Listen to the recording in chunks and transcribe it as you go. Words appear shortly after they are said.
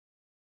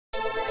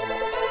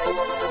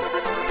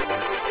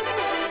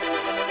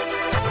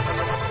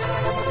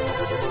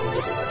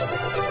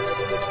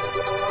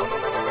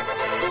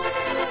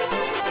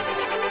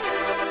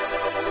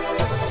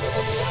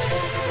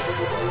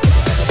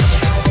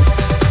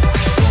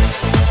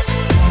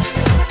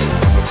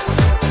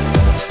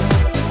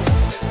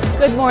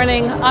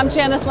morning. I'm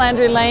Janis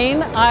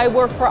Landry-Lane. I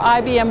work for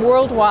IBM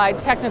Worldwide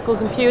Technical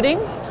Computing.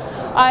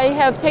 I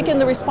have taken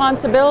the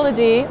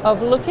responsibility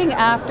of looking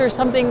after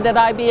something that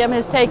IBM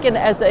has taken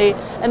as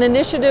an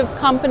initiative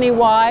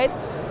company-wide,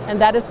 and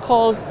that is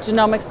called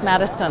Genomics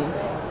Medicine.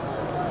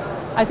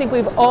 I think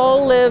we've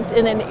all lived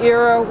in an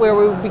era where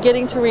we're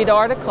beginning to read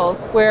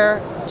articles where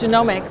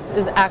genomics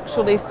is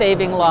actually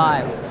saving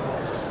lives.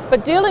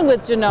 But dealing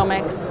with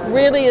genomics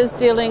really is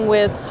dealing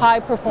with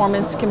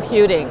high-performance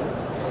computing.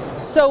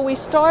 So we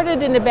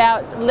started in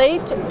about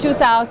late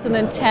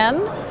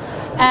 2010,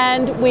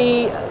 and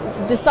we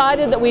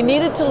decided that we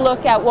needed to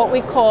look at what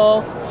we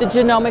call the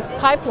Genomics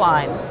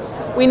Pipeline.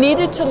 We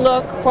needed to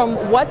look from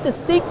what the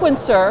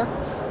sequencer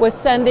was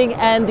sending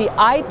and the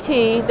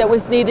IT that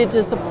was needed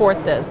to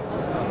support this.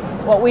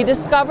 What we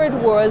discovered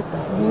was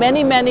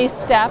many, many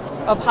steps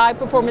of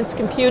high-performance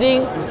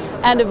computing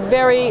and a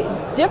very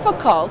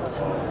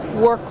difficult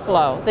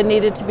workflow that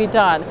needed to be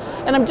done.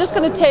 And I'm just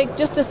going to take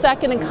just a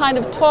second and kind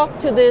of talk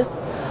to this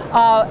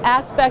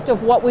aspect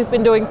of what we've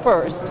been doing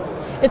first.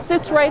 It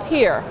sits right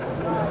here.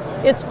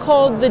 It's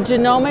called the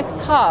Genomics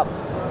Hub.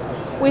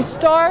 We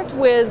start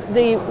with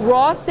the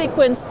raw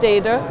sequence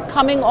data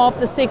coming off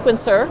the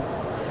sequencer,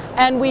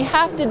 and we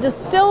have to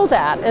distill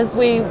that, as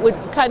we would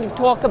kind of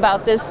talk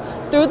about this,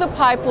 through the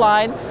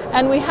pipeline,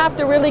 and we have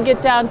to really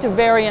get down to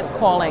variant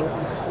calling.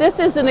 This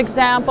is an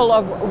example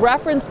of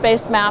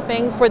reference-based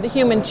mapping for the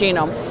human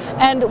genome.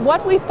 And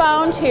what we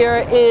found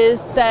here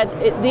is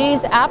that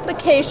these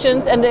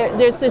applications, and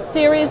there's a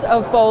series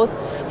of both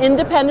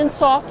independent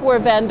software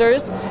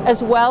vendors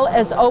as well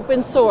as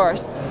open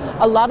source.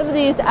 A lot of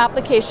these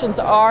applications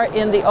are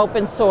in the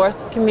open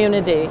source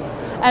community.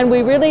 And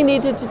we really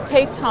needed to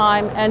take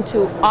time and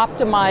to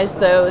optimize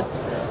those.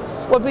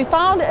 What we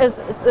found is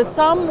that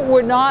some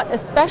were not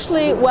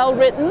especially well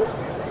written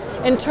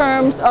in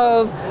terms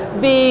of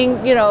being,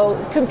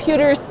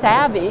 computer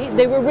savvy.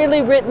 They were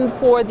really written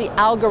for the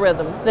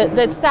algorithm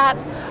that sat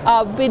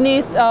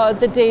beneath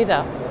the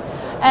data.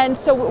 And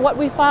so what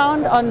we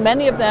found on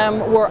many of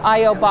them were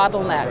I/O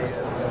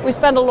bottlenecks. We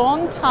spent a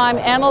long time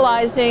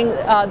analyzing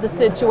the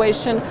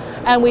situation,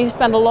 and we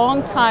spent a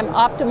long time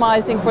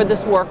optimizing for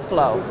this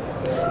workflow.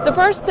 The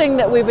first thing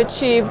that we've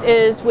achieved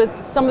is with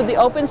some of the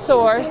open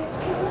source,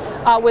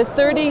 with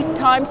 30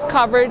 times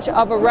coverage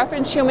of a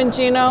reference human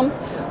genome,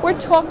 we're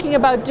talking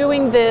about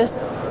doing this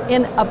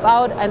in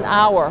about an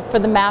hour for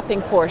the mapping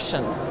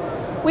portion.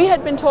 We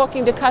had been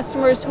talking to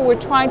customers who were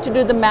trying to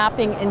do the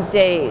mapping in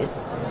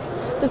days.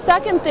 The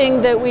second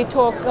thing that we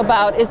talk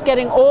about is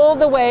getting all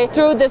the way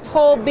through this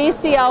whole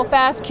BCL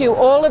FASTQ,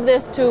 all of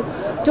this to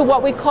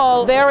what we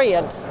call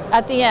variants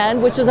at the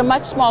end, which is a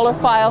much smaller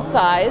file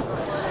size.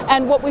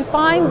 And what we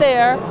find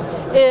there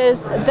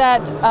is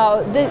that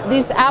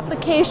these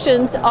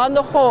applications on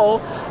the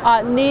whole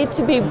need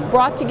to be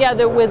brought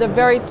together with a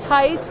very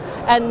tight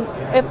and,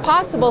 if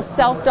possible,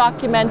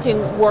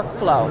 self-documenting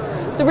workflow.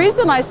 The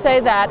reason I say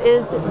that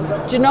is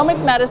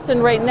genomic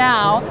medicine right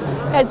now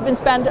has been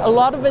spent a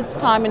lot of its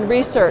time in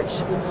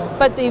research,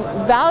 but the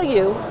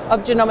value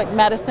of genomic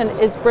medicine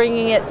is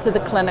bringing it to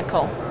the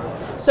clinical.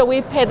 So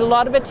we've paid a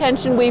lot of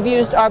attention. We've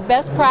used our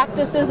best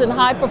practices in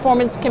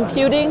high-performance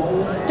computing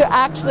to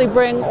actually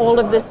bring all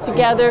of this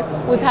together.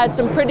 We've had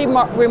some pretty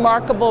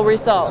remarkable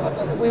results.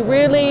 We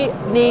really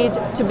need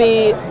to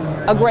be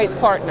a great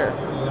partner.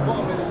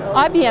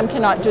 IBM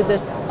cannot do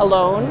this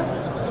alone.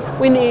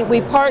 We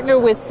partner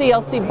with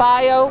CLC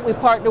Bio, we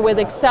partner with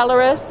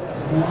Acceleris,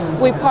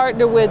 we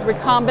partner with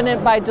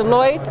Recombinant by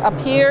Deloitte up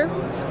here.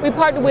 We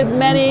partner with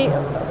many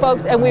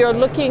folks, and we are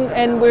looking,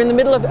 and we're in the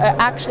middle of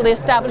actually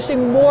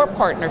establishing more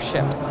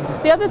partnerships.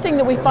 The other thing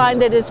that we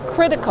find that is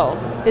critical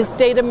is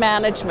data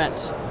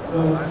management.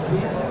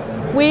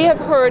 We have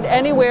heard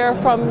anywhere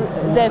from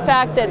the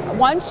fact that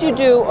once you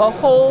do a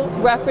whole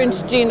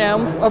reference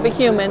genome of a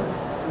human,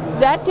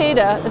 that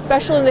data,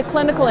 especially in the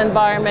clinical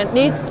environment,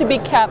 needs to be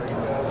kept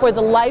for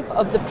the life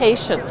of the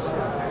patient.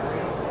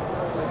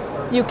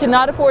 You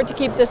cannot afford to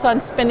keep this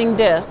on spinning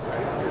disk.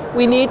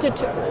 We need to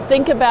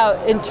think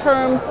about in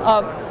terms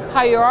of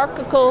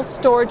hierarchical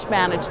storage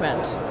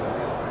management.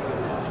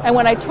 And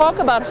when I talk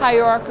about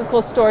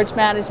hierarchical storage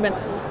management,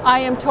 I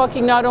am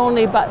talking not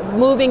only about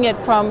moving it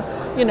from,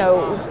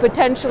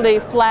 potentially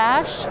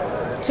flash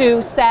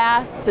to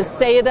SAS to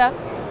SATA,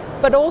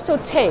 but also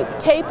tape.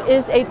 Tape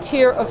is a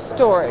tier of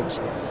storage.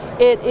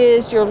 It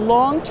is your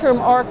long-term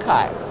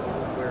archive.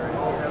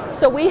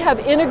 So we have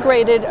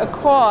integrated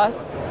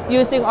across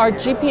using our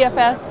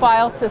GPFS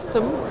file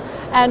system,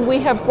 and we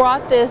have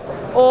brought this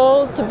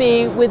all to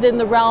be within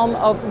the realm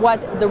of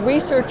what the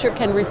researcher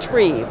can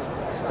retrieve.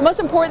 The most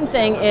important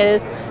thing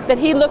is that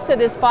he looks at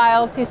his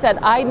files. He said,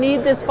 I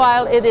need this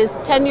file. It is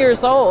 10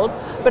 years old,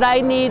 but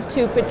I need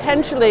to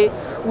potentially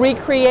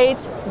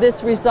recreate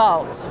this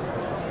result.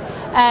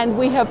 And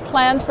we have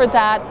planned for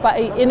that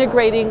by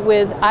integrating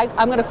with,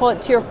 I'm going to call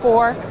it Tier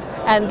 4,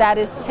 and that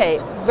is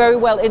tape, very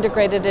well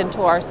integrated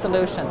into our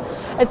solution.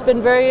 It's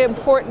been very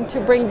important to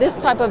bring this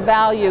type of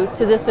value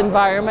to this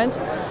environment,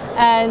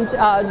 and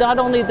not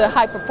only the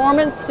high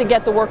performance to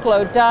get the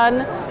workload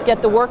done,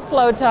 get the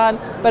workflow done,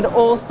 but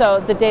also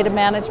the data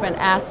management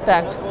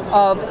aspect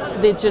of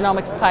the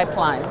genomics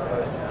pipeline.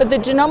 But the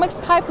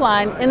genomics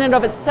pipeline in and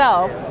of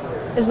itself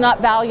is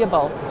not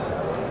valuable.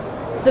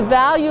 The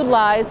value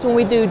lies when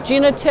we do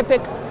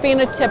genotypic,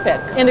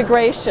 phenotypic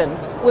integration,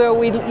 where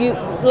we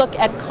look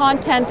at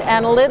content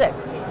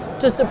analytics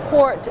to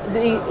support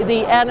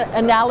the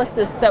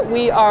analysis that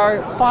we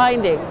are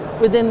finding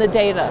within the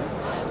data.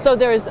 So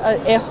there's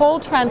a whole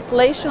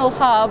translational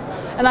hub,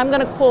 and I'm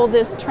going to call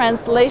this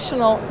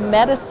translational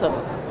medicine.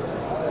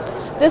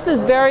 This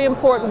is very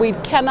important. We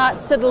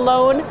cannot sit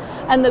alone,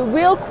 and the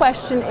real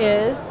question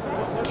is,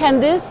 can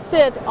this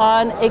sit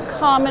on a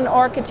common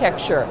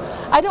architecture?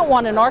 I don't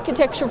want an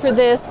architecture for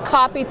this,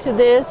 copy to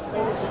this,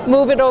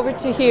 move it over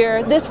to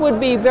here. This would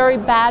be very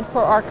bad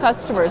for our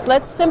customers.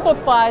 Let's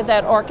simplify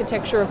that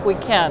architecture if we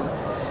can.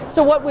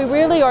 So what we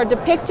really are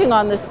depicting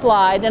on this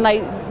slide, and I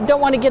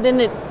don't want to get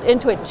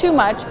into it too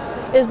much,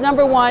 is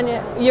number one,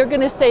 you're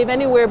going to save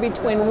anywhere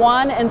between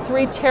 1 and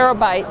 3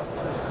 terabytes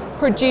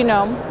per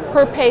genome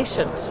per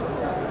patient.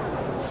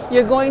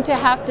 You're going to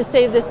have to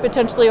save this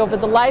potentially over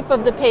the life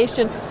of the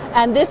patient,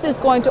 and this is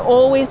going to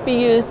always be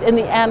used in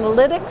the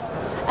analytics.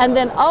 And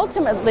then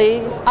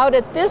ultimately, out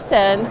at this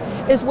end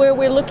is where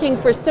we're looking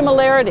for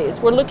similarities.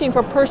 We're looking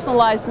for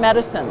personalized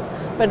medicine.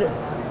 But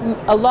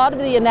a lot of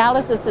the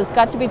analysis has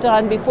got to be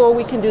done before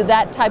we can do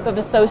that type of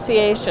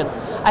association.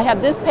 I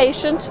have this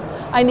patient.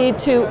 I need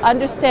to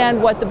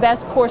understand what the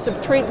best course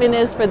of treatment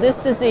is for this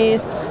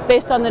disease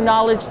based on the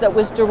knowledge that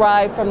was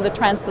derived from the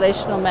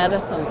translational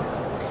medicine.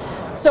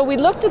 So we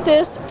looked at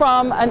this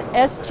from an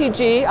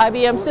STG,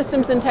 IBM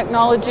Systems and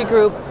Technology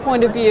Group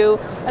point of view,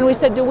 and we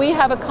said, do we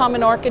have a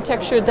common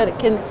architecture that it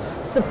can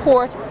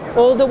support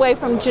all the way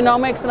from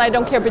genomics? And I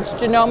don't care if it's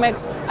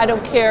genomics, I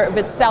don't care if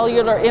it's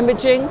cellular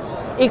imaging,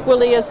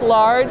 equally as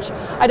large.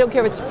 I don't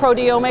care if it's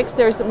proteomics.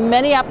 There's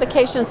many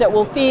applications that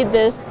will feed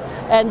this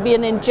and be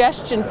an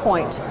ingestion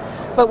point.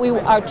 But we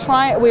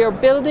are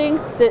building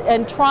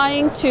and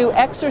trying to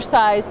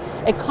exercise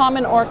a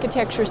common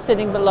architecture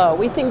sitting below.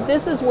 We think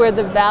this is where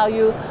the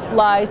value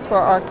lies for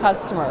our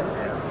customer.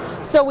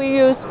 So we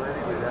use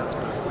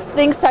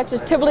things such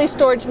as Tivoli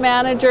Storage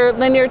Manager,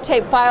 Linear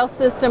Tape File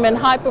System, and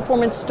High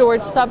Performance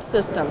Storage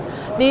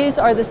Subsystem. These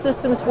are the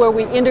systems where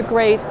we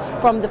integrate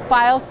from the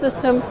file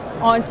system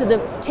onto the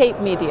tape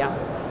media.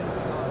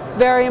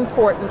 Very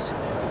important.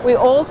 We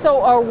also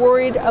are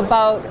worried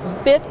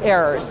about bit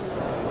errors.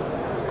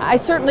 I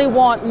certainly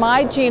want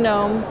my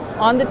genome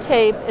on the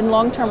tape in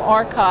long-term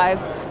archive,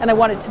 and I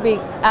want it to be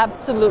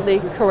absolutely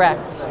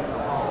correct.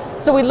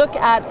 So we look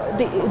at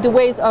the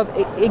ways of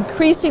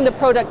increasing the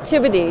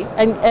productivity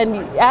and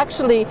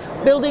actually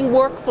building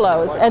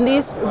workflows, and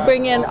these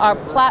bring in our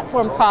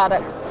platform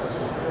products.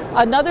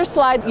 Another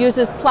slide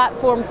uses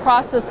Platform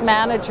Process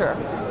Manager.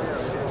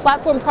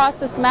 Platform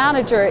Process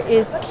Manager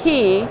is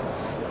key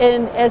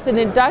as an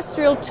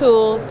industrial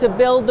tool to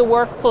build the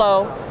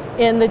workflow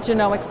in the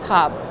Genomics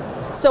Hub.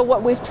 So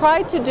what we've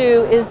tried to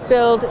do is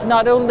build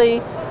not only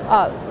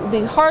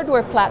the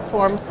hardware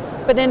platforms,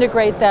 but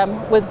integrate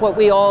them with what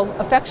we all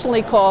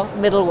affectionately call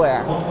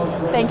middleware.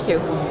 Thank you.